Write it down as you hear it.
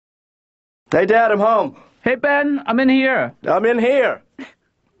Hey, Dad, I'm home. Hey, Ben, I'm in here. I'm in here.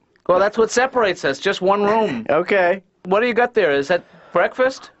 Well, that's what separates us, just one room. Okay. What do you got there? Is that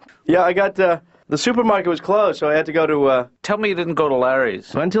breakfast? Yeah, I got, the supermarket was closed, so I had to go to, Tell me you didn't go to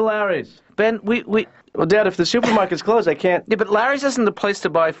Larry's. Went to Larry's. Ben, we... Well, Dad, if the supermarket's closed, I can't... Yeah, but Larry's isn't the place to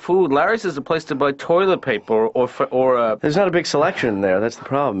buy food. Larry's is the place to buy toilet paper or There's not a big selection there, that's the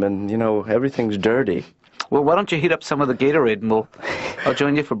problem, and, you know, everything's dirty. Well, why don't you heat up some of the Gatorade and I'll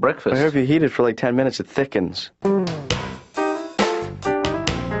join you for breakfast. I heard if you heat it for like 10 minutes, it thickens. I'm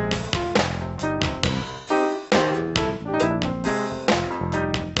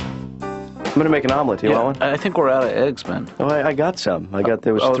gonna make an omelet. You want one? I think we're out of eggs, man. Oh, I got some.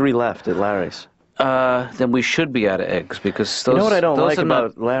 There was 3 left at Larry's. Then we should be out of eggs because those... You know what I don't like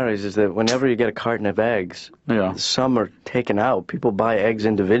about Larry's is that whenever you get a carton of eggs, yeah, some are taken out. People buy eggs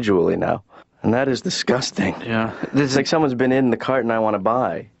individually now. And that is disgusting. Yeah. It's like someone's been in the carton I want to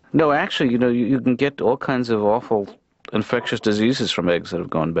buy. No, actually, you know, you can get all kinds of awful infectious diseases from eggs that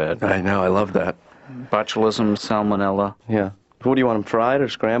have gone bad. I know, I love that. Botulism, salmonella. Yeah. What do you want them, fried or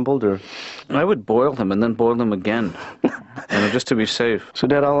scrambled or? I would boil them and then boil them again, just to be safe. So,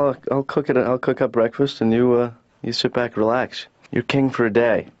 Dad, I'll cook it. I'll cook up breakfast, and you sit back, relax. You're king for a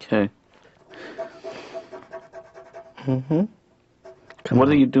day. Okay. Mm-hmm. What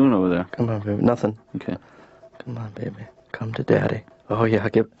are you doing over there? Come on, baby. Nothing. Okay. Come on, baby. Come to Daddy. Oh yeah,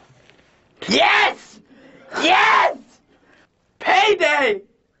 Yes! Yes! Payday!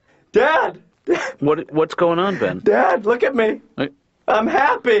 Dad! What's going on, Ben? Dad, look at me. I'm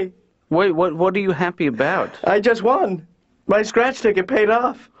happy. Wait, what are you happy about? I just won. My scratch ticket paid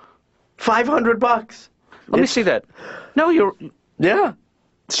off. $500. Let me see that. No, you're... Yeah.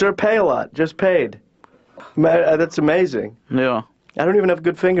 Sure, pay a lot. Just paid. That's amazing. Yeah. I don't even have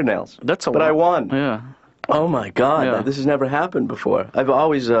good fingernails. That's a lot. But I won. Yeah. Oh my God, Yeah. This has never happened before. I've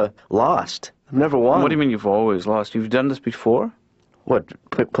always lost. I've never won. What do you mean you've always lost? You've done this before? What,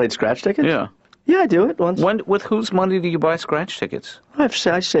 played scratch tickets? Yeah. Yeah, I do it once. With whose money do you buy scratch tickets?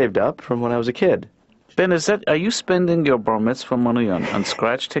 I saved up from when I was a kid. Ben, are you spending your bar mitzvah money on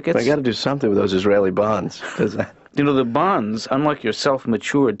scratch tickets? I got to do something with those Israeli bonds. You know, the bonds, unlike yourself,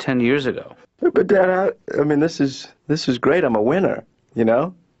 matured 10 years ago. But Dad, I mean, this is great. I'm a winner. You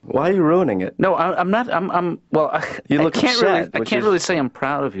know? Why are you ruining it? No, I'm not. Well, You look I can't upset, really say I'm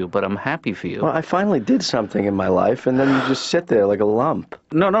proud of you, but I'm happy for you. Well, I finally did something in my life, and then you just sit there like a lump.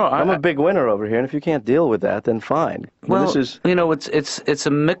 No, I'm a big winner over here, and if you can't deal with that, then fine. Well, this is... you know, it's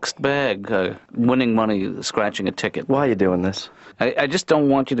a mixed bag, winning money, scratching a ticket. Why are you doing this? I just don't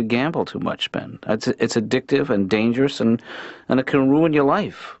want you to gamble too much, Ben. It's addictive and dangerous, and it can ruin your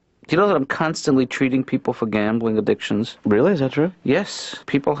life. Do you know that I'm constantly treating people for gambling addictions? Really? Is that true? Yes.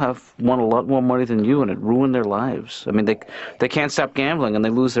 People have won a lot more money than you, and it ruined their lives. I mean, they can't stop gambling, and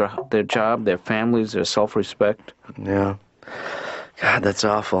they lose their job, their families, their self-respect. Yeah. God, that's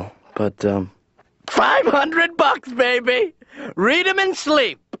awful. But, $500, baby! Read 'em and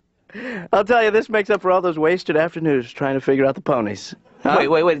sleep! I'll tell you, this makes up for all those wasted afternoons trying to figure out the ponies. Huh?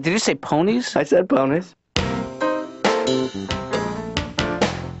 Wait. Did you say ponies? I said ponies.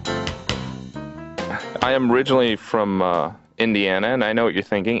 I am originally from Indiana, and I know what you're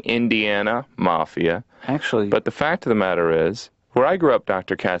thinking, Indiana Mafia. Actually... But the fact of the matter is, where I grew up,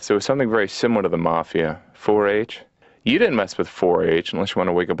 Dr. Katz, there was something very similar to the Mafia. 4-H. You didn't mess with 4-H unless you want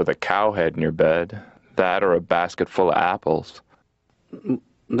to wake up with a cow head in your bed. That or a basket full of apples.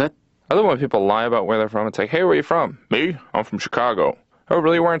 That... I love when people lie about where they're from. It's like, hey, where are you from? Me? I'm from Chicago. Oh,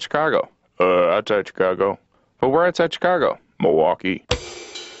 really? Where in Chicago? Outside Chicago. Well, where outside Chicago? Milwaukee.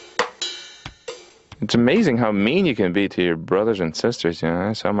 It's amazing how mean you can be to your brothers and sisters, you know.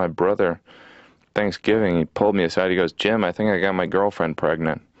 I saw my brother Thanksgiving. He pulled me aside. He goes, Jim, I think I got my girlfriend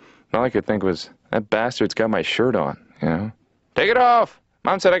pregnant. And all I could think was, that bastard's got my shirt on, you know. Take it off!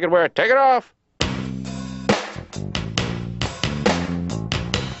 Mom said I could wear it. Take it off!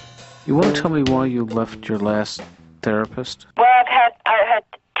 You want to tell me why you left your last therapist? Well, I had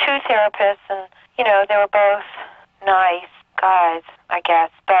 2 therapists, and, you know, they were both nice guys, I guess,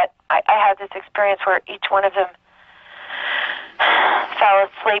 but I had this experience where each one of them fell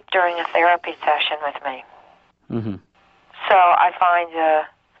asleep during a therapy session with me. Mm-hmm. So I find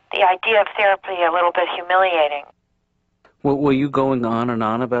the idea of therapy a little bit humiliating. Well, were you going on and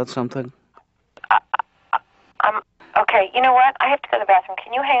on about something? Okay, you know what? I have to go to the bathroom.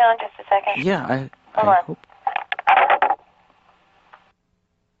 Can you hang on just a second? Yeah, Hold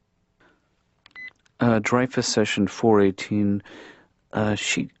on. Dreyfus session 418.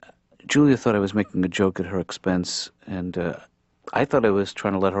 Julia thought I was making a joke at her expense, and I thought I was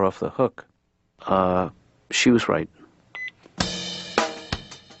trying to let her off the hook. She was right.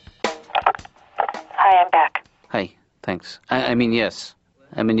 Hi, I'm back. Hi, thanks. I mean, yes.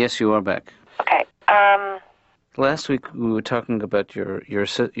 I mean, yes, you are back. Okay. Last week we were talking about your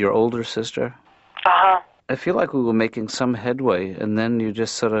older sister. Uh-huh. I feel like we were making some headway, and then you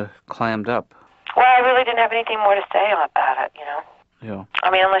just sort of clammed up. Well, I really didn't have anything more to say about it, you know? Yeah.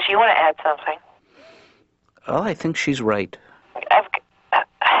 I mean, unless you want to add something. Well, I think she's right. I've...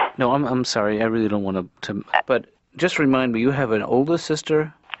 No, I'm sorry. I really don't want to... But just remind me, you have an older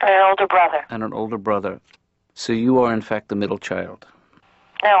sister? And an older brother. And an older brother. So you are, in fact, the middle child.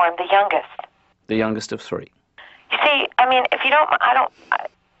 No, I'm the youngest. The youngest of three. You see, I mean, if you don't... I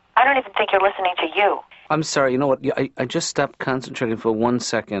don't even think you're listening to you. I'm sorry. You know what? I just stopped concentrating for 1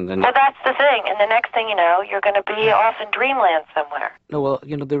 second. And Well, that's the thing. And the next thing you know, you're going to be off in dreamland somewhere. no, well,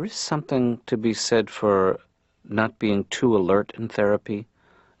 you know, there is something to be said for not being too alert in therapy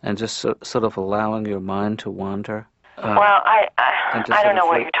and just sort of allowing your mind to wander. Well, I don't know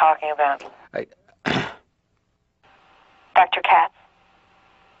what you're talking about. Dr. Katz?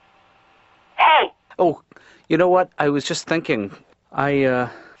 Hey! Oh, you know what? I was just thinking. It's all right.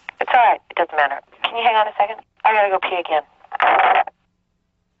 It doesn't matter. Can you hang on a second? I gotta go pee again.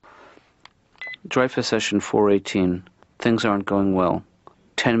 Dreyfus session 418. Things aren't going well.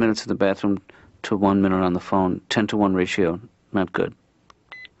 10 minutes in the bathroom to 1 minute on the phone. 10-to-1 ratio. Not good.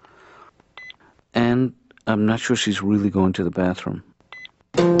 And I'm not sure she's really going to the bathroom.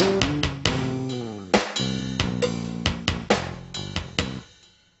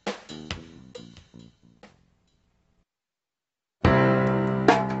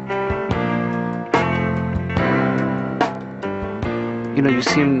 You know, you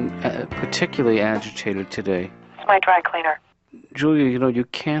seem particularly agitated today. It's my dry cleaner. Julia, you know, you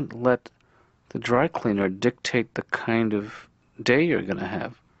can't let the dry cleaner dictate the kind of day you're going to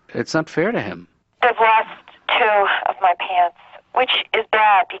have. It's not fair to him. They've lost 2 of my pants, which is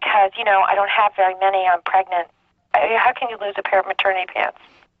bad because, you know, I don't have very many. I'm pregnant. How can you lose a pair of maternity pants?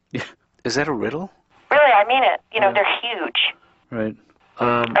 Is that a riddle? Really, I mean it. You know, they're huge. Right.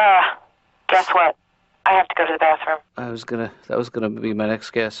 Guess what? I have to go to the bathroom. That was gonna be my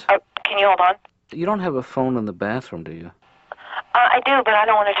next guess. Oh, can you hold on? You don't have a phone in the bathroom, do you? I do, but I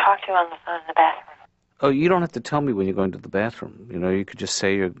don't want to talk to you on the phone in the bathroom. Oh, you don't have to tell me when you're going to the bathroom. You know, you could just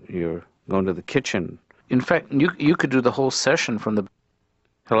say you're going to the kitchen. In fact, you could do the whole session from the...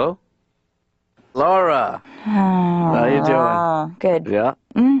 Hello? Laura, how you doing? Oh, good. Yeah?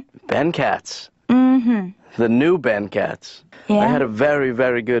 Mm? Ben Katz. Mm-hmm. The new Ben Katz. Yeah. I had a very,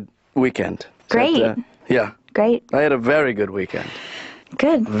 very good weekend. Great. Yeah. Great. I had a very good weekend.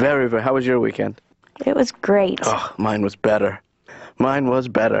 Good. Very, very... How was your weekend? It was great. Oh, mine was better. Mine was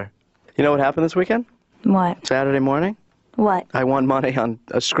better. You know what happened this weekend? What? Saturday morning? What? I won money on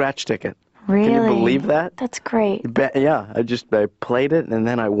a scratch ticket. Really? Can you believe that? That's great. Yeah, I played it and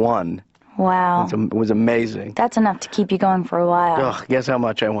then I won. Wow. It was amazing. That's enough to keep you going for a while. Oh, guess how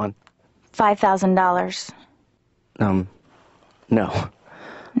much I won? $5,000. No. No?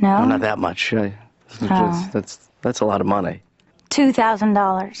 No, not that much. That's a lot of money.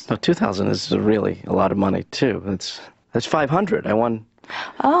 $2,000. No, 2,000 is really a lot of money too. That's 500. I won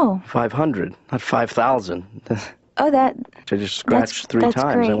Oh. 500, not 5,000. Oh, that... I just scratched three that's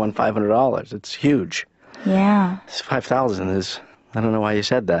times. great. I won $500. It's huge. Yeah. 5,000 is... I don't know why you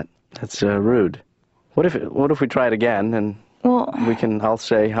said that. That's rude. What if we try it again and Well... I'll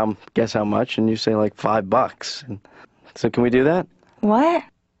say guess how much, and you say like $5. So can we do that? What?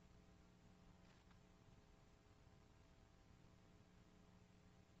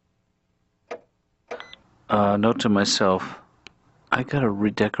 Note to myself, I gotta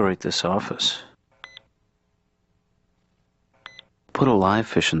redecorate this office. Put a live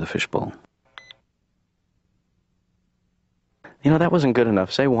fish in the fishbowl. You know, that wasn't good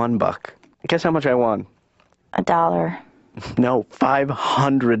enough. Say $1. Guess how much I won? $1. No,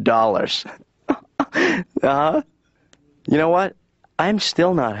 $500. You know what? I'm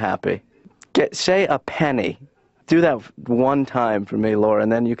still not happy. Say a penny. Do that one time for me, Laura,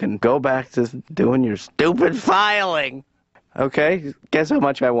 and then you can go back to doing your stupid filing. Okay? Guess how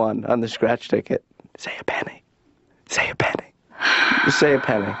much I won on the scratch ticket? Say a penny. Say a penny. Just say a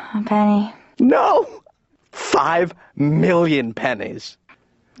penny. A penny. No! 5 million pennies.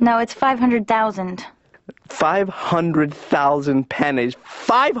 No, it's 500,000. 500,000 pennies.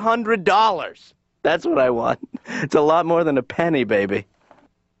 $500. That's what I won. It's a lot more than a penny, baby.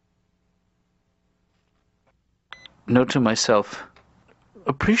 Note to myself,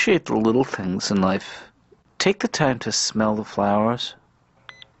 appreciate the little things in life. Take the time to smell the flowers.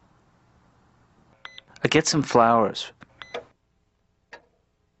 I get some flowers.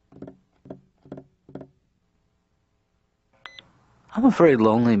 I'm a very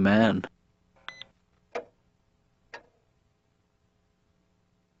lonely man.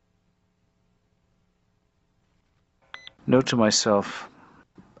 Note to myself,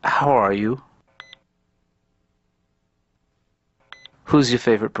 how are you? Who's your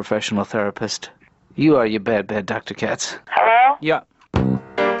favorite professional therapist? You are, you bad Dr. Katz. Hello? Yeah.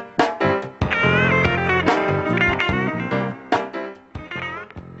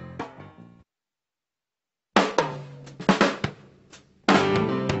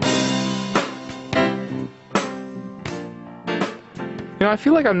 You know, I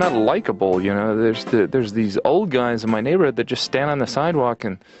feel like I'm not likable, you know. There's these old guys in my neighborhood that just stand on the sidewalk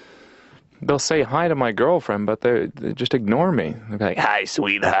and they'll say hi to my girlfriend, but they just ignore me. They'll be like, "Hi,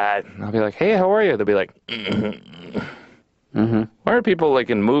 sweetheart." And I'll be like, "Hey, how are you?" They'll be like, Why are people, like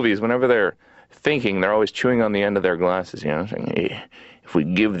in movies, whenever they're thinking, they're always chewing on the end of their glasses, you know, saying, "Hey, if we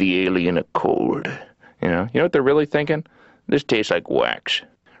give the alien a cold," you know what they're really thinking? This tastes like wax.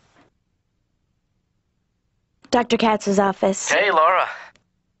 Dr. Katz's office. Hey, Laura.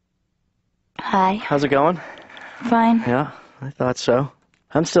 Hi. How's it going? Fine. Yeah, I thought so.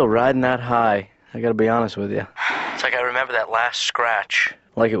 I'm still riding that high. I gotta be honest with you. It's like I remember that last scratch,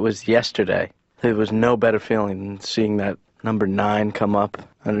 like it was yesterday. There was no better feeling than seeing that number 9 come up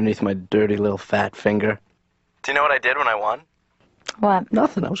underneath my dirty little fat finger. Do you know what I did when I won? What?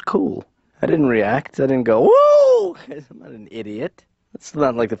 Nothing. I was cool. I didn't react. I didn't go, woo! I'm not an idiot. It's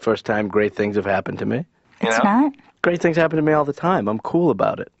not like the first time great things have happened to me. It's not? Great things happen to me all the time. I'm cool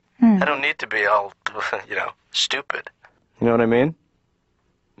about it. I don't need to be all, stupid. You know what I mean?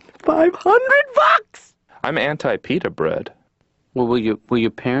 $500! I'm anti-pita bread. Well, were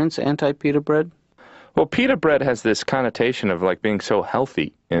your parents anti-pita bread? Well, pita bread has this connotation of like being so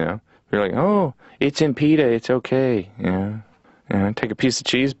healthy, you know. You're like, oh, it's in pita, it's okay, you know. Take a piece of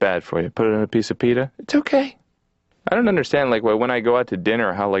cheese, bad for you. Put it in a piece of pita, it's okay. I don't understand, like, when I go out to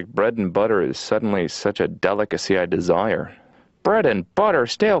dinner, how, like, bread and butter is suddenly such a delicacy I desire. Bread and butter,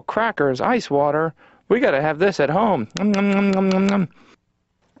 stale crackers, ice water. We gotta have this at home.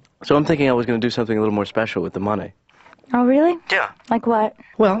 So I'm thinking I was going to do something a little more special with the money. Oh, really? Yeah. Like what?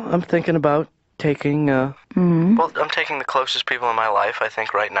 Well, I'm thinking about taking, Well, I'm taking the closest people in my life, I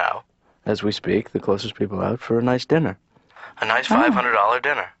think, right now, as we speak, the closest people out for a nice dinner. A nice $500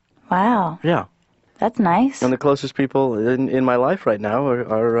 dinner. Wow. Yeah. That's nice. And the closest people in my life right now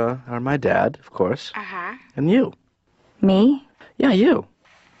are my dad, of course, and you. Me? Yeah, you.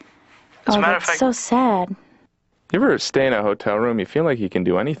 As a Oh, matter of that's fact, so sad. You ever stay in a hotel room, you feel like you can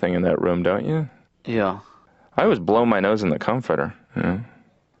do anything in that room, don't you? Yeah. I always blow my nose in the comforter, you know.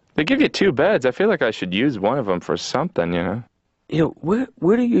 They give you 2 beds. I feel like I should use one of them for something, you know. Yeah,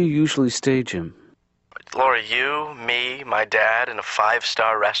 where do you usually stay, Jim? Laura, you, me, my dad, in a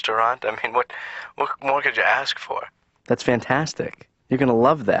 5-star restaurant. I mean, what more could you ask for? That's fantastic. You're going to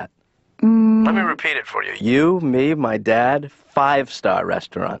love that. Let me repeat it for you. You, me, my dad, 5-star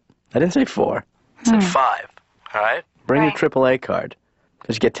restaurant. I didn't say 4. I said 5. All right? Bring your AAA card,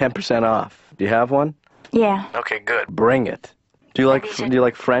 because you get 10% off. Do you have one? Yeah. Okay, good. Bring it. Do you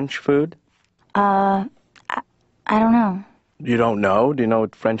like French food? I don't know. You don't know? Do you know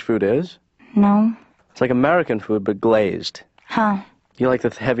what French food is? No. It's like American food, but glazed. Huh. You like the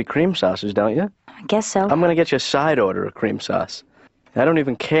heavy cream sauces, don't you? I guess so. I'm going to get you a side order of cream sauce. I don't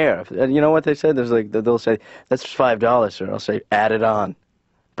even care. You know what they say? They'll say, "That's $5, sir." I'll say, "Add it on.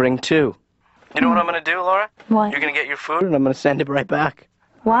 Bring 2. You know what I'm going to do, Laura? What? You're going to get your food, and I'm going to send it right back.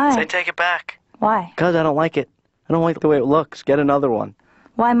 Why? Say, take it back. Why? Because I don't like it. I don't like the way it looks. Get another one.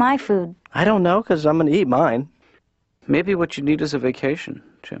 Why my food? I don't know, because I'm going to eat mine. Maybe what you need is a vacation,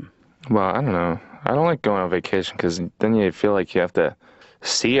 Jim. Well, I don't know. I don't like going on vacation because then you feel like you have to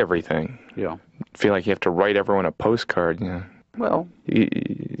see everything. Yeah. Feel like you have to write everyone a postcard, you know. Well,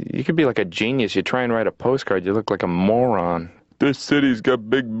 You could be like a genius. You try and write a postcard, you look like a moron. This city's got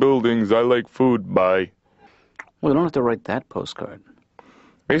big buildings. I like food. Bye. we don't have to write that postcard.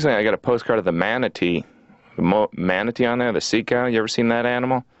 Recently, I got a postcard of the manatee. The manatee on there, the sea cow. You ever seen that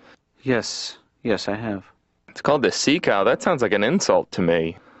animal? Yes, I have. It's called the sea cow. That sounds like an insult to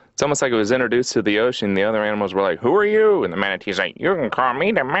me. It's almost like it was introduced to the ocean. The other animals were like, "Who are you?" And the manatee's like, "You can call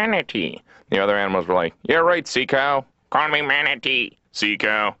me the manatee." The other animals were like, "Yeah, right, sea cow. Call me manatee, sea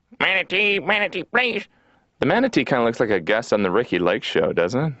cow. Manatee, please." The manatee kind of looks like a guest on the Ricky Lake show,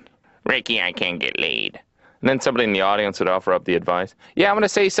 doesn't it? "Ricky, I can't get laid." And then somebody in the audience would offer up the advice, "Yeah, I'm going to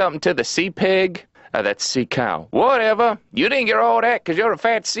say something to the sea pig." That's sea cow. "Whatever. You think you're all that because you're a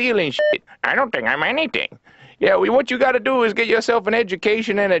fat seal and shit. I don't think I'm anything. Yeah, what you got to do is get yourself an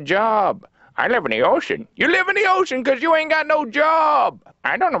education and a job. I live in the ocean. You live in the ocean because you ain't got no job.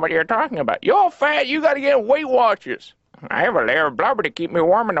 I don't know what you're talking about. You're fat. You got to get Weight Watchers. I have a layer of blubber to keep me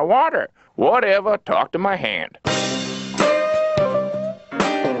warm in the water. Whatever. Talk to my hand."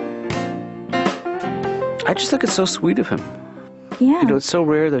 I just think it's so sweet of him. Yeah. You know, it's so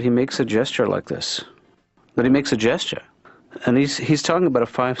rare that he makes a gesture like this. That he makes a gesture. And he's talking about a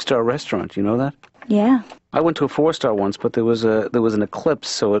 5-star restaurant, you know that? Yeah. I went to a 4-star once, but there was an eclipse,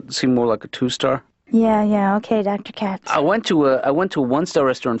 so it seemed more like a 2-star. Yeah. Okay, Dr. Katz. I went to a 1-star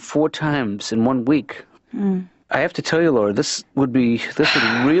restaurant 4 times in 1 week. I have to tell you, Laura, this would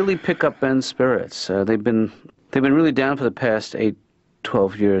really pick up Ben's spirits. They've been really down for the past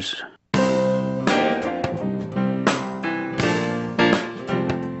 12 years.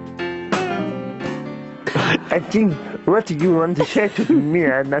 I think what you want to say to me,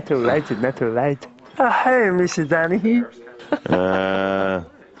 not right. Hi, Mr. Donahue.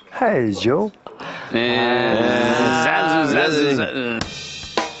 Hi, Joe.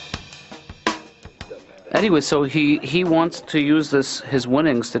 Anyway, so he wants to use his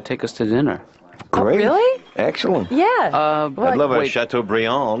winnings to take us to dinner. Great. Oh, really? Excellent. Yeah. I'd love a wait.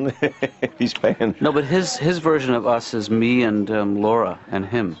 Chateaubriand if he's paying. No, but his version of us is me and Laura and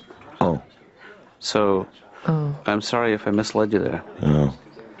him. Oh. So I'm sorry if I misled you there. Oh.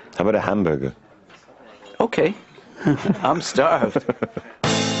 How about a hamburger? Okay. I'm starved.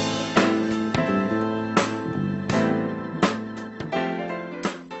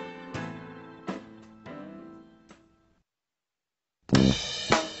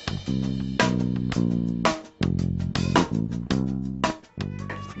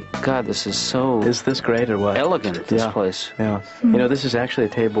 God, this is so Is this great or what? elegant, this Yeah. place. Yeah. You know, this is actually a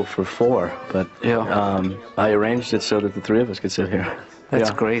table for 4, but I arranged it so that the 3 of us could sit here. That's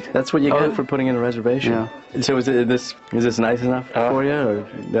Yeah. great. That's what you get Oh. for putting in a reservation. So is this nice enough for you,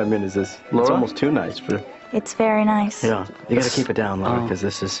 or I mean, is this? It's Laura? almost too nice for. It's very nice. Yeah. You got to keep it down, Laura, because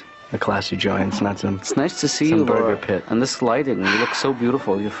this is a classy joint. It's not some. It's nice to see Some you, Laura. burger pit. And this lighting, you look so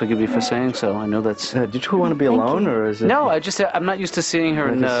beautiful. You forgive me for saying so. I know that's... Did you want to be alone, or is it? No, I'm not used to seeing her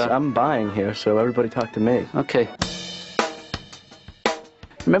in... I'm buying here, so everybody talk to me. Okay.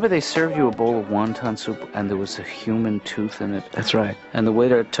 Remember they served you a bowl of wonton soup and there was a human tooth in it? That's right. And the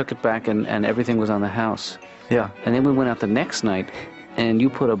waiter took it back and everything was on the house. Yeah. And then we went out the next night and you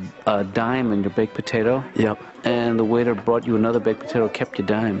put a dime in your baked potato. Yep. And the waiter brought you another baked potato, kept your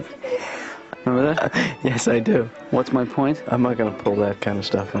dime. Remember that? Yes, I do. What's my point? I'm not going to pull that kind of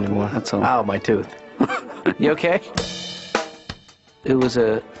stuff anymore. That's all. Ow, my tooth. You okay? It was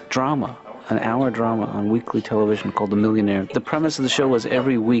a drama, an hour drama on weekly television called The Millionaire. The premise of the show was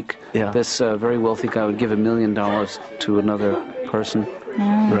every week this very wealthy guy would give $1 million to another person.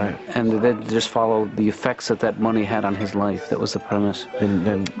 Right. And they'd just follow the effects that money had on his life. That was the premise.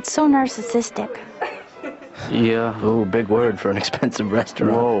 And It's so narcissistic. Yeah. ooh, big word for an expensive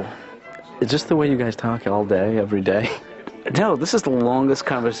restaurant. Whoa. Is this the way you guys talk all day, every day? No, this is the longest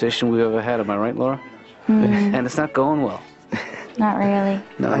conversation we've ever had. Am I right, Laura? And it's not going well. Not really.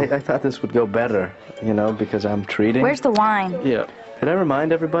 No. I thought this would go better, you know, because I'm treating. Where's the wine? Yeah. Did I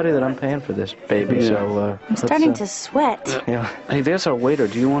remind everybody that I'm paying for this baby? Yeah. So I'm starting to sweat. Yeah. Hey, there's our waiter.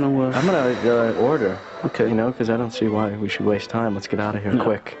 Do you want to... I'm gonna order. Okay. You know, because I don't see why we should waste time. Let's get out of here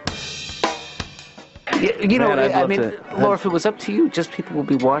quick. You know, Man, I'd I love mean, to- Laura, if it was up to you, just people would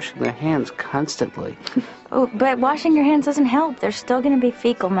be washing their hands constantly. Oh, but washing your hands doesn't help. There's still going to be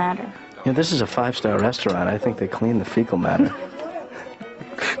fecal matter. Yeah, this is a 5-star restaurant. I think they clean the fecal matter.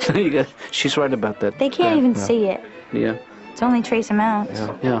 She's right about that. They can't even see it. Yeah. It's only trace amounts.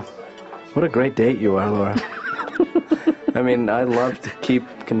 Yeah. What a great date you are, Laura. I mean, I love to keep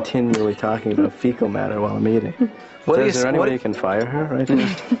continually talking about fecal matter while I'm eating. Is there any way you can fire her right here?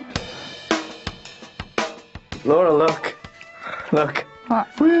 Laura, look. Look. What?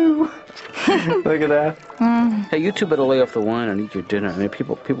 Woo. Look at that. Hey, you two better lay off the wine and eat your dinner. I mean,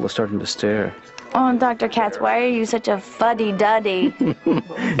 people are starting to stare. Oh, Dr. Katz, why are you such a fuddy-duddy?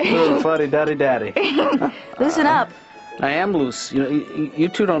 Little fuddy-duddy-daddy. Loosen up. I am loose. You know, you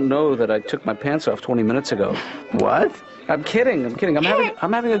two don't know that I took my pants off 20 minutes ago. What? I'm kidding.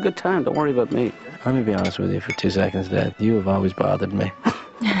 I'm having a good time. Don't worry about me. Let me be honest with you for 2 seconds, Dad. You have always bothered me.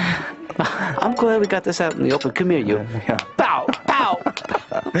 I'm glad we got this out in the open. Come here, you. Yeah. Pow! Pow!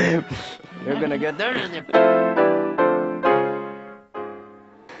 You're gonna get dirty.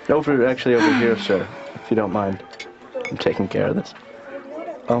 Over here, sir, if you don't mind. I'm taking care of this.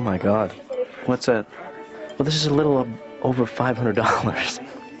 Oh my God. What's that? Well, this is a little over $500.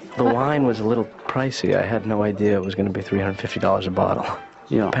 The wine was a little pricey. I had no idea it was going to be $350 a bottle.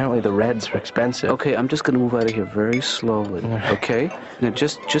 Yeah. Apparently the reds are expensive. Okay, I'm just going to move out of here very slowly, okay? Now,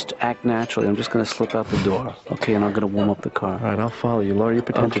 just act naturally. I'm just going to slip out the door, okay? And I'm going to warm up the car. All right, I'll follow you. Laura, you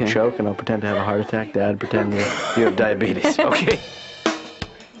pretend to Okay. choke, and I'll pretend to have a heart attack. Dad, pretend you have diabetes. Okay.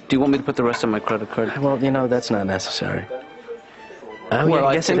 Do you want me to put the rest on my credit card? Well, you know, that's not necessary. Oh, Well, yeah,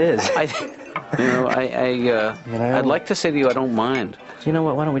 I guess it is. You know, I'd like to say to you, I don't mind. You know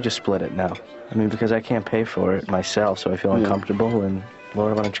what? Why don't we just split it now? I mean, because I can't pay for it myself, so I feel uncomfortable. And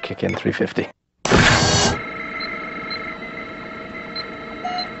Laura, why don't you kick in $350?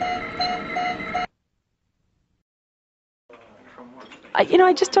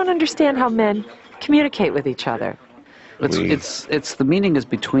 I just don't understand how men communicate with each other. It's the meaning is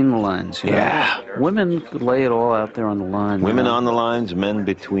between the lines. You know? Women lay it all out there on the line. Women on the lines, men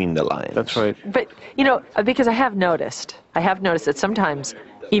between the lines. That's right. But, because I have noticed that sometimes,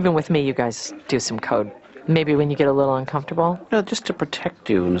 even with me, you guys do some code. Maybe when you get a little uncomfortable. No, just to protect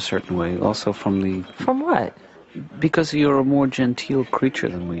you in a certain way, also from the... From what? Because you're a more genteel creature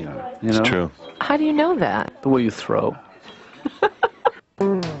than we are, you know? It's true. How do you know that? The way you throw.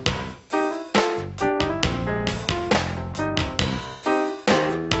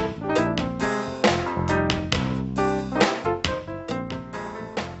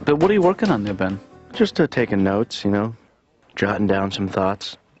 But what are you working on there, Ben? Just taking notes, jotting down some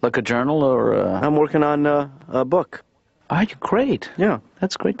thoughts. Like a journal or I'm working on a book. Are you great? Yeah.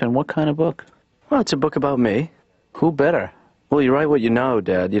 That's great, Ben. What kind of book? Well, it's a book about me. Who better? Well, you write what you know,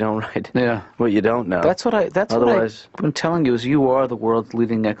 Dad. You don't write what you don't know. That's what I've been telling you, is you are the world's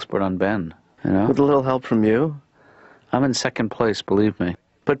leading expert on Ben. You know? With a little help from you. I'm in second place, believe me.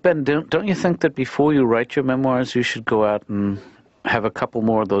 But Ben, don't you think that before you write your memoirs, you should go out and have a couple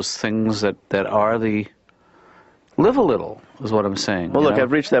more of those things that are the... Live a little, is what I'm saying. Well, look,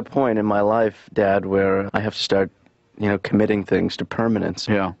 I've reached that point in my life, Dad, where I have to start, committing things to permanence.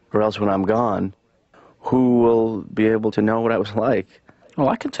 Yeah. Or else when I'm gone, who will be able to know what I was like? Well,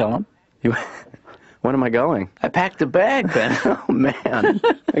 I can tell them. When am I going? I packed a bag, Ben. Oh, man.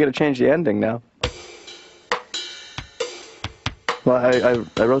 I got to change the ending now. Well,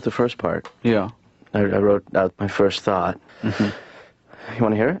 I wrote the first part. Yeah. I wrote out my first thought. Mm-hmm. You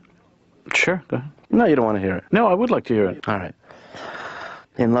want to hear it? Sure, go ahead. No, you don't want to hear it. No, I would like to hear it. All right.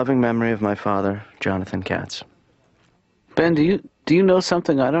 In loving memory of my father, Jonathan Katz. Ben, do you know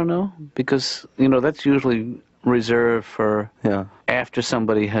something I don't know? Because, that's usually reserved for after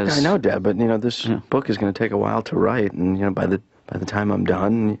somebody has... Yeah, I know, Dad, but, this book is going to take a while to write, and, by the time I'm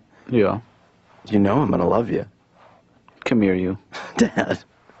done... Yeah. I'm going to love you. Come here, you. Dad,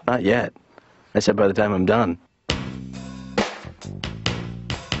 not yet. I said by the time I'm done.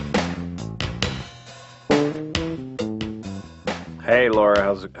 Hey, Laura,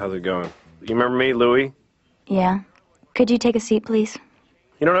 how's it going? You remember me, Louie? Yeah. Could you take a seat, please?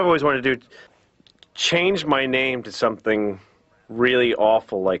 You know what I've always wanted to do? Change my name to something really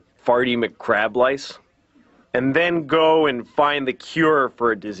awful like Farty McCrablice, and then go and find the cure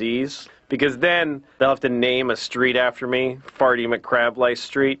for a disease, because then they'll have to name a street after me, Farty McCrablice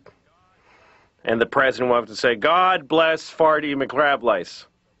Street, and the president will have to say, God bless Farty McCrablice.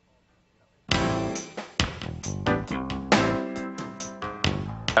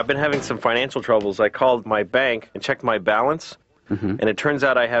 I've been having some financial troubles. I called my bank and checked my balance, and it turns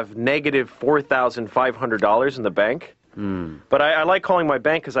out I have negative $4,500 in the bank. But I like calling my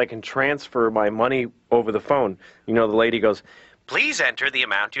bank because I can transfer my money over the phone. The lady goes, please enter the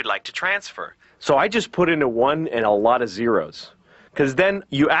amount you'd like to transfer. So I just put in a 1 and a lot of zeros, because then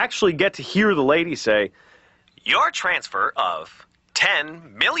you actually get to hear the lady say, your transfer of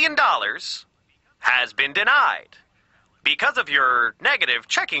 $10 million has been denied because of your negative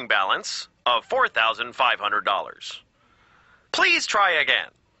checking balance of $4,500. Please try again.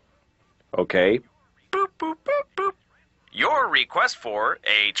 Okay. Boop, boop, boop, boop. Your request for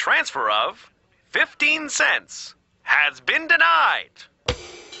a transfer of 15 cents has been denied.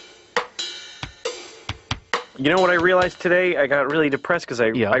 You know what I realized today? I got really depressed because I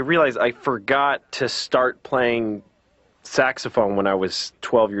realized I forgot to start playing saxophone when I was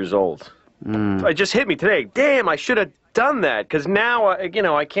 12 years old. It just hit me today. Damn, I should have done that, because now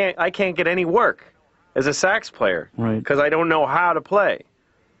I can't get any work as a sax player, right? Because I don't know how to play,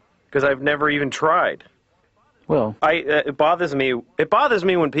 because I've never even tried. Well, it bothers me. It bothers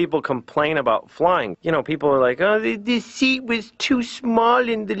me when people complain about flying. People are like, oh, the seat was too small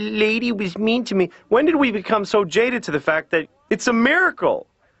and the lady was mean to me. When did we become so jaded to the fact that it's a miracle?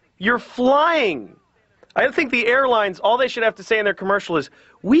 You're flying. I think the airlines, all they should have to say in their commercial is,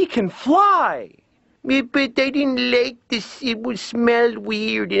 we can fly. But I didn't like this. It would smell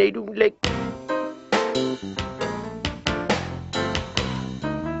weird, and I don't like...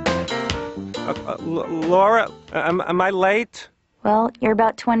 Laura, am I late? Well, you're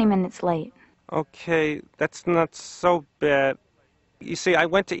about 20 minutes late. Okay, that's not so bad. You see, I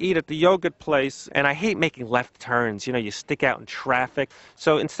went to eat at the yogurt place, and I hate making left turns. You stick out in traffic.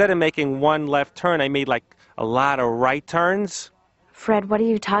 So instead of making one left turn, I made, like, a lot of right turns. Fred, what are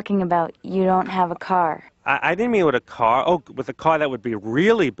you talking about? You don't have a car. I didn't mean with a car. Oh, with a car that would be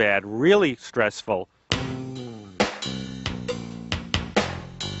really bad, really stressful.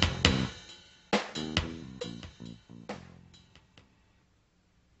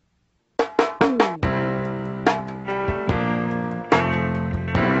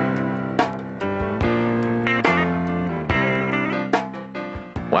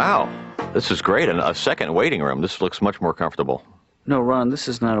 Wow, this is great. And a second waiting room. This looks much more comfortable. No, Ron, this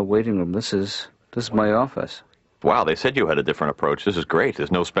is not a waiting room. This is my office. Wow, they said you had a different approach. This is great.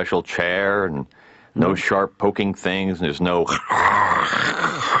 There's no special chair and no sharp poking things. And there's no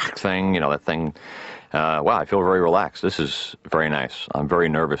thing, that thing. Wow, I feel very relaxed. This is very nice. I'm very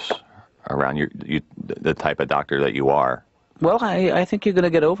nervous around the type of doctor that you are. Well, I think you're going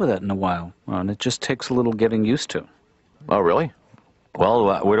to get over that in a while, Ron. It just takes a little getting used to. Oh, really?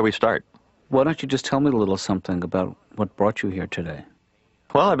 Well, where do we start? Why don't you just tell me a little something about what brought you here today?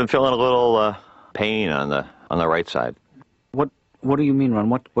 Well, I've been feeling a little pain on the right side. What do you mean, Ron?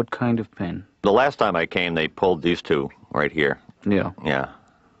 What kind of pain? The last time I came, they pulled these two right here. Yeah. Yeah.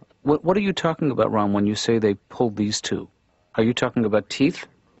 What are you talking about, Ron, when you say they pulled these two? Are you talking about teeth?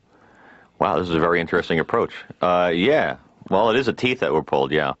 Wow, this is a very interesting approach. Yeah. Well, it is the teeth that were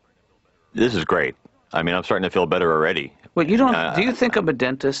pulled, yeah. This is great. I mean, I'm starting to feel better already. Well, you don't... do you think I'm a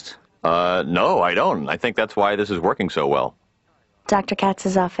dentist? No, I don't. I think that's why this is working so well. Dr.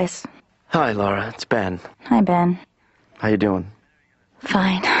 Katz's office. Hi, Laura. It's Ben. Hi, Ben. How you doing?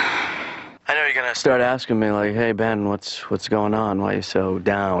 Fine. I know you're gonna start asking me, like, hey, Ben, what's going on? Why are you so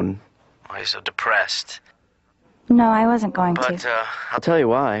down? Why are you so depressed? No, I wasn't going to. But I'll tell you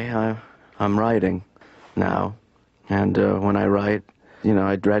why. I'm writing now. And when I write,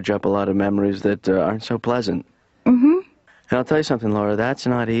 I dredge up a lot of memories that aren't so pleasant. Mm-hmm. And I'll tell you something, Laura, that's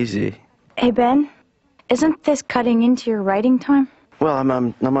not easy. Hey, Ben, isn't this cutting into your writing time? Well, I'm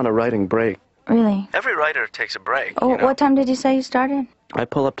on a writing break. Really? Every writer takes a break. Oh, what time did you say you started? I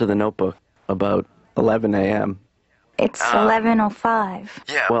pull up to the notebook about 11 a.m. It's 11:05.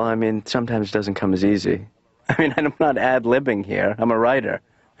 Yeah. Well, I mean, sometimes it doesn't come as easy. I mean, I'm not ad-libbing here. I'm a writer.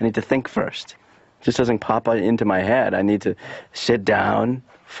 I need to think first. It just doesn't pop into my head. I need to sit down,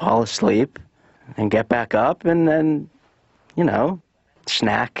 fall asleep, and get back up, and then,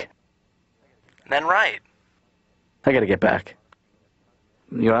 snack. And then write. I gotta get back.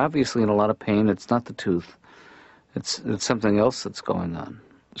 You're obviously in a lot of pain. It's not the tooth. It's something else that's going on.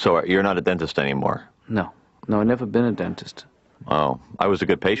 So you're not a dentist anymore? No, I've never been a dentist. Oh, I was a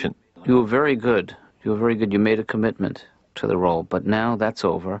good patient. You were very good. You made a commitment to the role, but now that's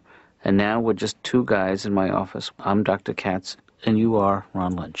over, and now we're just two guys in my office. I'm Dr. Katz, and you are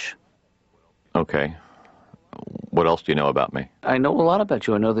Ron Lynch. Okay. What else do you know about me? I know a lot about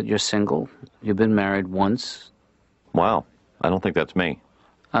you. I know that you're single. You've been married once. Wow. I don't think that's me.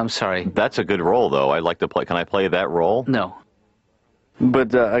 I'm sorry. That's a good role, though. I'd like to play. Can I play that role? No.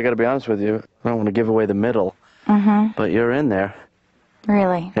 But I gotta be honest with you. I don't want to give away the middle. Mm-hmm. But you're in there.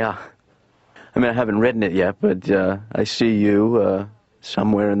 Really? Yeah. I mean, I haven't written it yet, but I see you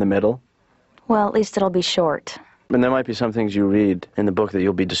somewhere in the middle. Well, at least it'll be short. And there might be some things you read in the book that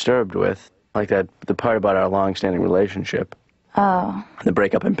you'll be disturbed with, like the part about our long-standing relationship. Oh. The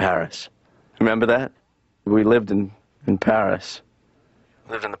breakup in Paris. Remember that? We lived in Paris.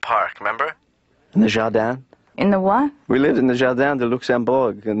 Lived in the park, remember? In the Jardin. In the what? We lived in the Jardin de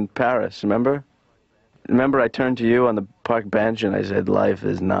Luxembourg in Paris, remember? Remember I turned to you on the park bench and I said, life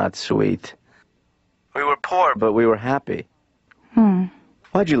is not sweet. We were poor, but we were happy.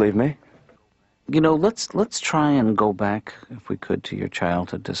 Why'd you leave me? Let's try and go back, if we could, to your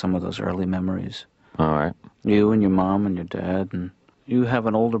childhood, to some of those early memories. All right. You and your mom and your dad, and you have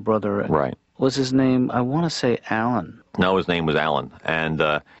an older brother. Right. Was his name, I want to say Alan. No, his name was Alan. And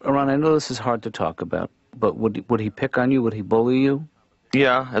Ron, I know this is hard to talk about, but would he pick on you? Would he bully you?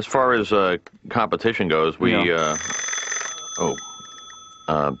 Yeah, as far as competition goes, we just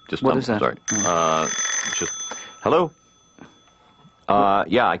what is that? Sorry. Just hello.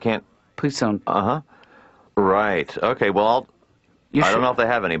 Yeah, I can't. Please don't. Right. Okay. Well, I don't know if they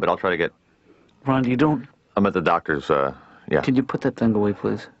have any, but I'll try to get. Ron, you don't. I'm at the doctor's. Yeah. Can you put that thing away,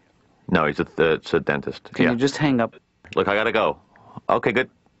 please? No, it's a dentist. Can you just hang up? Look, I gotta go. Okay, good.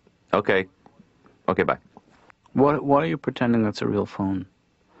 Okay, bye. Why are you pretending that's a real phone?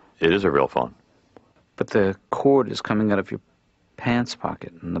 It is a real phone. But the cord is coming out of your pants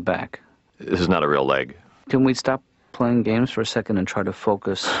pocket in the back. This is not a real leg. Can we stop playing games for a second and try to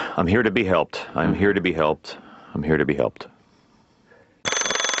focus? I'm here to be helped. I'm here to be helped. I'm here to be helped.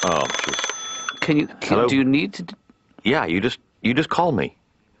 Oh, jeez. Do you need to? Yeah, you just call me.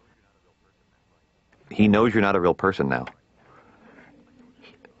 He knows you're not a real person now.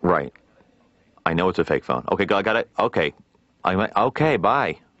 Right. I know it's a fake phone. Okay, I got it. Okay. Okay,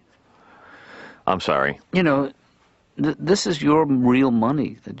 bye. I'm sorry. You know, this is your real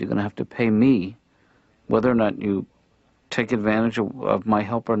money that you're going to have to pay me, whether or not you take advantage of my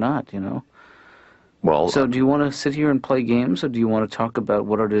help or not, you know. Well, so do you want to sit here and play games, or do you want to talk about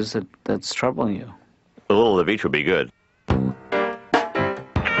what it is that's troubling you? A little of each would be good.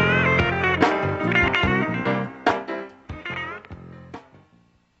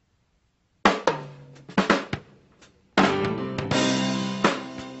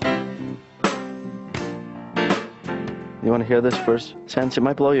 You want to hear this first sentence? It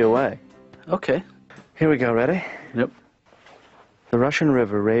might blow you away. Okay. Here we go. Ready? Yep. The Russian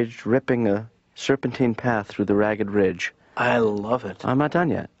River raged, ripping a serpentine path through the ragged ridge. I love it. I'm not done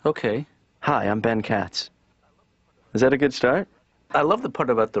yet. Okay. Hi, I'm Ben Katz. Is that a good start? I love the part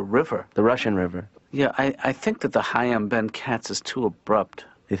about the river. The Russian River. Yeah, I think that the hi, I'm Ben Katz is too abrupt.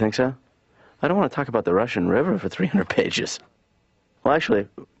 You think so? I don't want to talk about the Russian River for 300 pages. Well, actually,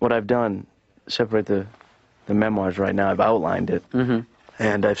 what I've done, separate the memoirs right now. I've outlined it. Mm-hmm.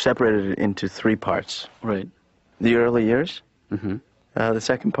 And I've separated it into 3 parts. Right. The early years. Mm-hmm. The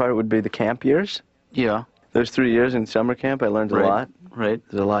second part would be the camp years. Yeah. Those 3 years in summer camp, I learned a lot. Right.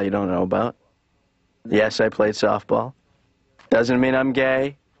 There's a lot you don't know about. Yes, I played softball. Doesn't mean I'm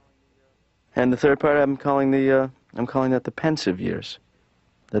gay. And the third part, I'm calling that the pensive years.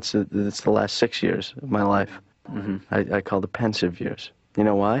 That's the last 6 years of my life. Mm-hmm. I call the pensive years. You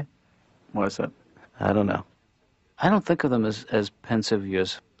know why? Why is that? I don't know. I don't think of them as pensive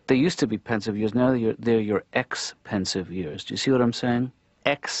years. They used to be pensive years. Now they're your ex-pensive years. Do you see what I'm saying?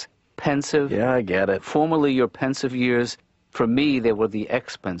 Ex-pensive. Yeah, I get it. Formerly your pensive years. For me, they were the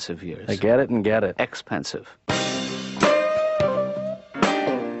expensive years. I get it and get it. Expensive.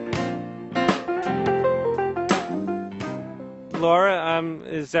 Laura,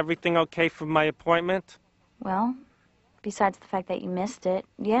 is everything okay for my appointment? Well, besides the fact that you missed it,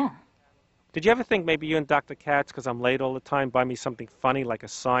 yeah. Did you ever think maybe you and Dr. Katz, because I'm late all the time, buy me something funny like a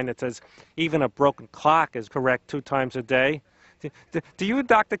sign that says, even a broken clock is correct 2 times a day? Do you and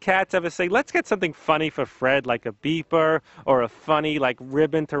Dr. Katz ever say, let's get something funny for Fred, like a beeper or a funny, like,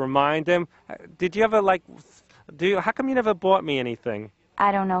 ribbon to remind him? Did you ever, like, how come you never bought me anything?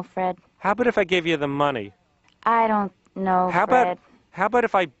 I don't know, Fred. How about if I gave you the money? I don't know, Fred. Fred. How about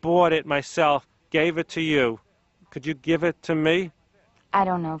if I bought it myself, gave it to you? Could you give it to me? I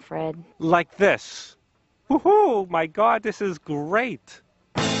don't know, Fred. Like this. Woohoo! My God, this is great.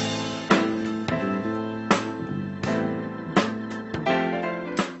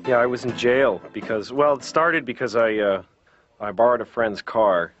 Yeah, I was in jail because, well, it started because I borrowed a friend's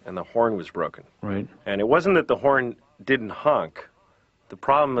car and the horn was broken. Right. And it wasn't that the horn didn't honk. The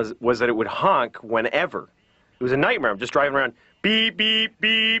problem was that it would honk whenever. It was a nightmare. I'm just driving around, beep, beep,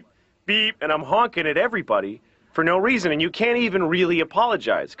 beep, beep, and I'm honking at everybody for no reason, and you can't even really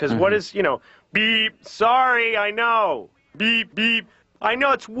apologize, because what is, beep, sorry, I know, beep, beep, I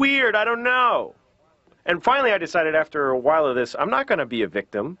know it's weird, I don't know. And finally I decided after a while of this, I'm not going to be a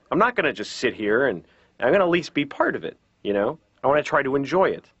victim. I'm not going to just sit here, and I'm going to at least be part of it, I want to try to enjoy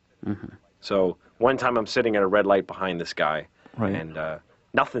it. Mm-hmm. So one time I'm sitting at a red light behind this guy, right. And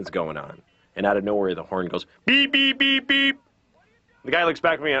nothing's going on. And out of nowhere the horn goes, beep, beep, beep, beep. The guy looks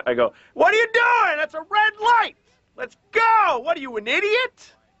back at me, and I go, what are you doing? That's a red light. Let's go. What are you, an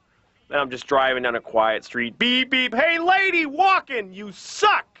idiot? Then I'm just driving down a quiet street. Beep, beep. Hey, lady, walking. You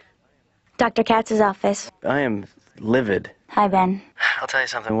suck. Dr. Katz's office. I am livid. Hi, Ben. I'll tell you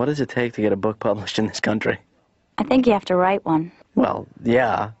something. What does it take to get a book published in this country? I think you have to write one. Well,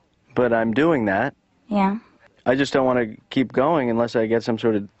 yeah, but I'm doing that. Yeah. I just don't want to keep going unless I get some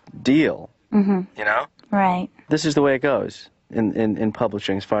sort of deal. Mm-hmm. You know? Right. This is the way it goes in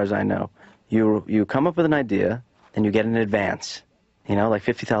publishing, as far as I know. You come up with an idea, and you get an advance, like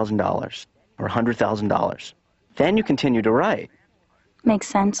 $50,000 or $100,000. Then you continue to write. Makes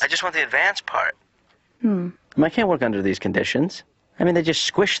sense. I just want the advance part. I can't work under these conditions. I mean, they just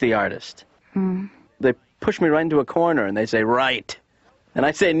squish the artist. They push me right into a corner, and they say, write. And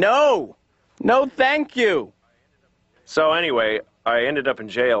I say, no! No, thank you! So anyway, I ended up in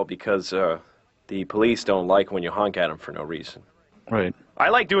jail because the police don't like when you honk at them for no reason. Right. I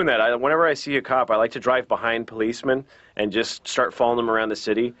like doing that. Whenever I see a cop, I like to drive behind policemen and just start following them around the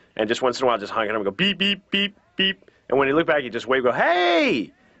city, and just once in a while just honk at them and go beep, beep, beep, beep. And when you look back, you just wave, go,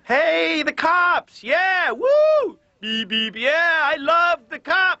 hey! Hey, the cops! Yeah, woo! Beep, beep, yeah, I love the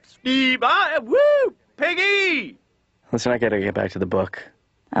cops! Beep, woo! Piggy! Listen, I gotta get back to the book.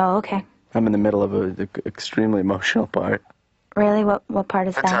 Oh, okay. I'm in the middle of an extremely emotional part. Really? What part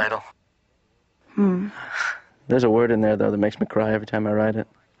is The that? title. There's a word in there, though, that makes me cry every time I write it.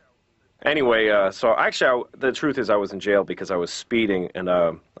 Anyway, so actually, the truth is I was in jail because I was speeding and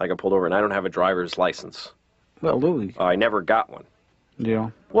I got pulled over, and I don't have a driver's license. Well, Louis. I never got one.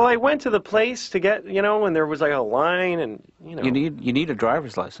 Yeah. Well, I went to the place to get, and there was like a line, and You need a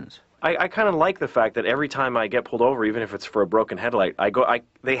driver's license. I kind of like the fact that every time I get pulled over, even if it's for a broken headlight,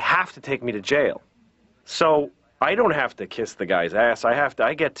 they have to take me to jail. So I don't have to kiss the guy's ass.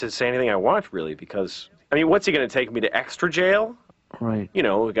 I get to say anything I want, really, because I mean, what's he going to take me to extra jail? Right.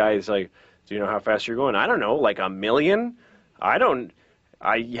 The guy's like, do you know how fast you're going? I don't know, like 1 million?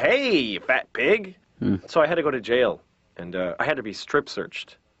 Hey, you fat pig. So I had to go to jail, and I had to be strip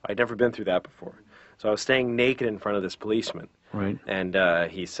searched. I'd never been through that before. So I was staying naked in front of this policeman. Right. And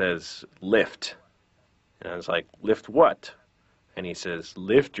he says, lift. And I was like, lift what? And he says,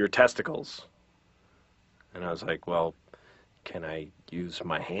 lift your testicles. And I was like, well, can I use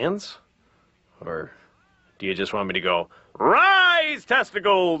my hands? Or do you just want me to go, rise,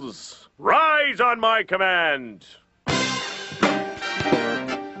 testicles! Rise on my command!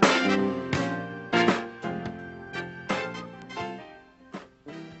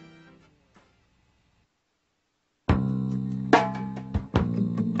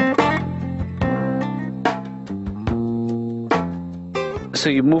 So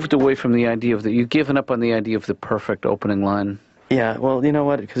you moved away from the idea you've given up on the idea of the perfect opening line? Yeah, well, you know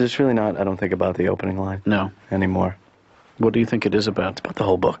what? Because it's really not, I don't think about the opening line. No. Anymore. What do you think it is about? It's about the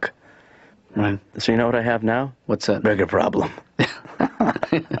whole book. Right. So you know what I have now? What's that? Bigger problem.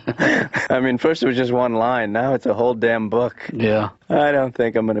 I mean, first it was just one line. Now it's a whole damn book. Yeah. I don't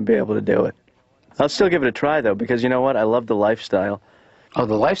think I'm going to be able to do it. I'll still give it a try, though, because you know what? I love the lifestyle. Oh,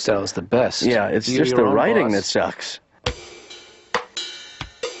 the lifestyle is the best. Yeah, it's just the writing that sucks.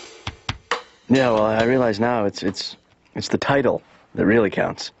 Yeah, well, I realize now it's the title that really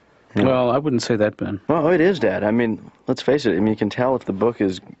counts. Well, I wouldn't say that, Ben. Well, it is, Dad. I mean, let's face it. I mean, you can tell if the book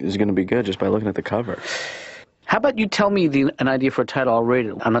is going to be good just by looking at the cover. How about you tell me an idea for a title? I'll rate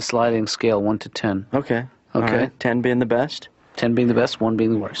it on a sliding scale, 1 to 10. Okay. Okay. All right. 10 being the best? 10 being the best, 1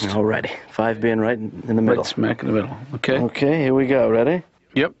 being the worst. Alrighty. 5 being right in the middle. Right smack in the middle. Okay. Okay, here we go. Ready?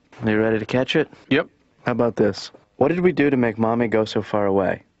 Yep. Are you ready to catch it? Yep. How about this? What did we do to make Mommy go so far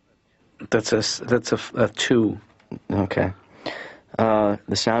away? That's a 2. Okay.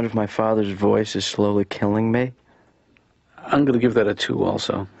 The sound of my father's voice is slowly killing me. I'm going to give that a 2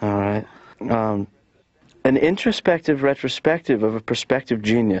 also. All right. An introspective retrospective of a prospective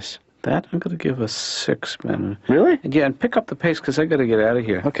genius. That I'm going to give a 6, man. Really? Yeah, and pick up the pace because I got to get out of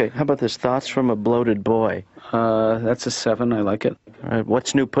here. Okay, how about this? Thoughts from a bloated boy. That's a 7. I like it. All right.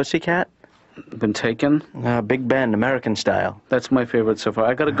 What's New Pussycat? Been taken. Big Ben, American style. That's my favorite so far.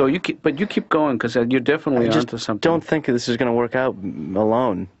 I got to go. You keep going because you're definitely onto something. Don't think this is going to work out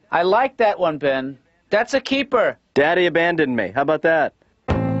alone. I like that one, Ben. That's a keeper. Daddy abandoned me. How about that?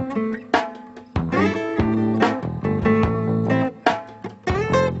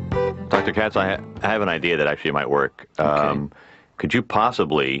 Dr. Katz, I have an idea that actually might work. Okay. Could you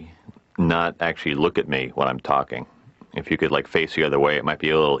possibly not actually look at me when I'm talking? If you could, face the other way, it might be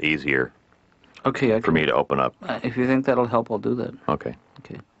a little easier for me to open up. If you think that'll help, I'll do that. Okay.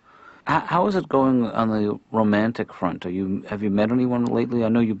 Okay. How is it going on the romantic front? Have you met anyone lately? I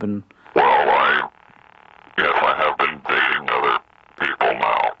know you've been... Well, yes, I have been dating other people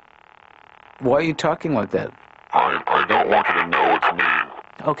now. Why are you talking like that? I don't want you to know it's me.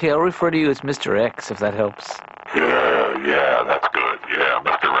 Okay, I'll refer to you as Mr. X, if that helps. Yeah, that's good. Yeah,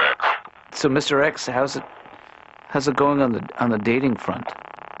 Mr. X. So, Mr. X, how's it going on the dating front?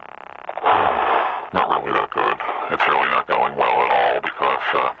 Not really that good. It's really not going well at all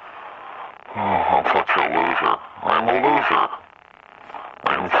because I'm such a loser. I'm a loser.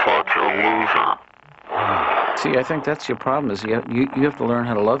 I'm such a loser. See, I think that's your problem, is you have to learn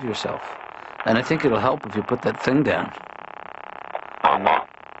how to love yourself. And I think it'll help if you put that thing down. I'm not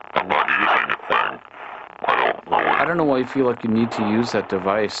using a thing. I don't know why you feel like you need to use that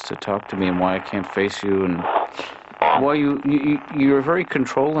device to talk to me and why I can't face you and why you're very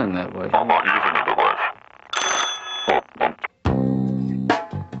controlling that way. I'm not using a device.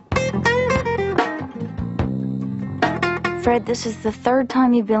 Fred, this is the 3rd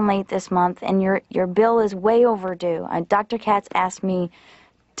time you've been late this month, and your bill is way overdue. Dr. Katz asked me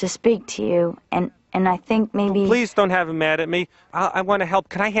to speak to you, and I think maybe... Please don't have him mad at me. I want to help.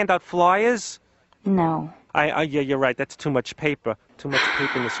 Can I hand out flyers? No. Yeah, you're right. That's too much paper. Too much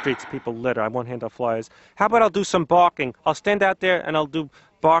paper in the streets. People litter. I won't hand out flyers. How about I'll do some barking? I'll stand out there and I'll do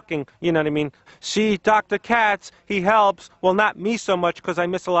barking, you know what I mean? See, Dr. Katz, he helps. Well, not me so much because I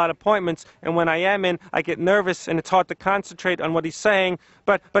miss a lot of appointments, and when I am in, I get nervous and it's hard to concentrate on what he's saying.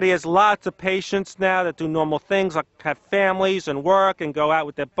 But he has lots of patients now that do normal things like have families and work and go out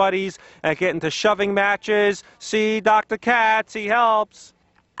with their buddies and get into shoving matches. See, Dr. Katz, he helps.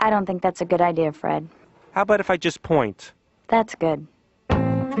 I don't think that's a good idea, Fred. How about if I just point? That's good.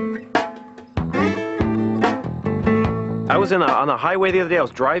 I was on the highway the other day. I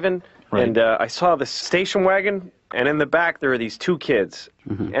was driving, and I saw this station wagon, and in the back there are these two kids.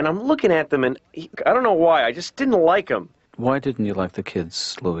 And I'm looking at them, and I don't know why. I just didn't like them. Why didn't you like the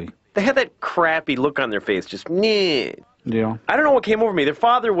kids, Louis? They had that crappy look on their face, just meh. Yeah. I don't know what came over me. Their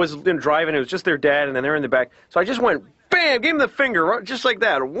father was driving. It was just their dad, and then they're in the back. So I just went, bam, gave him the finger, just like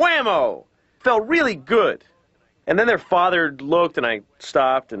that. Whammo! Felt really good. And then their father looked, and I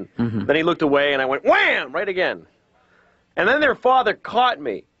stopped, and then he looked away, and I went, wham! Right again. And then their father caught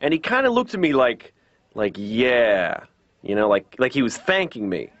me, and he kind of looked at me like, yeah, you know, like he was thanking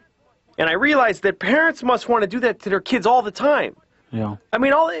me. And I realized that parents must want to do that to their kids all the time. Yeah. I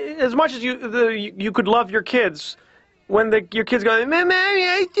mean, as much as you could love your kids, when your kids go,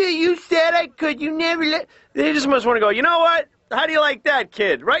 Mommy, you said I could, you never let... They just must want to go, you know what? How do you like that,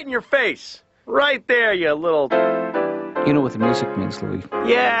 kid? Right in your face. Right there, you little... You know what the music means, Louis.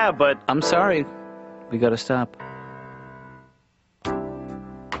 Yeah, but... I'm sorry. We gotta stop.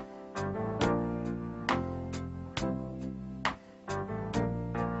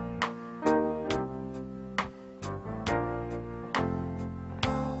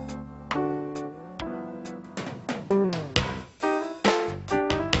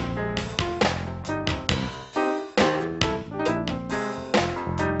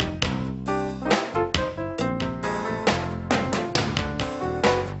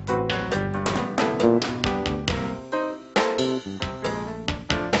 Thank you.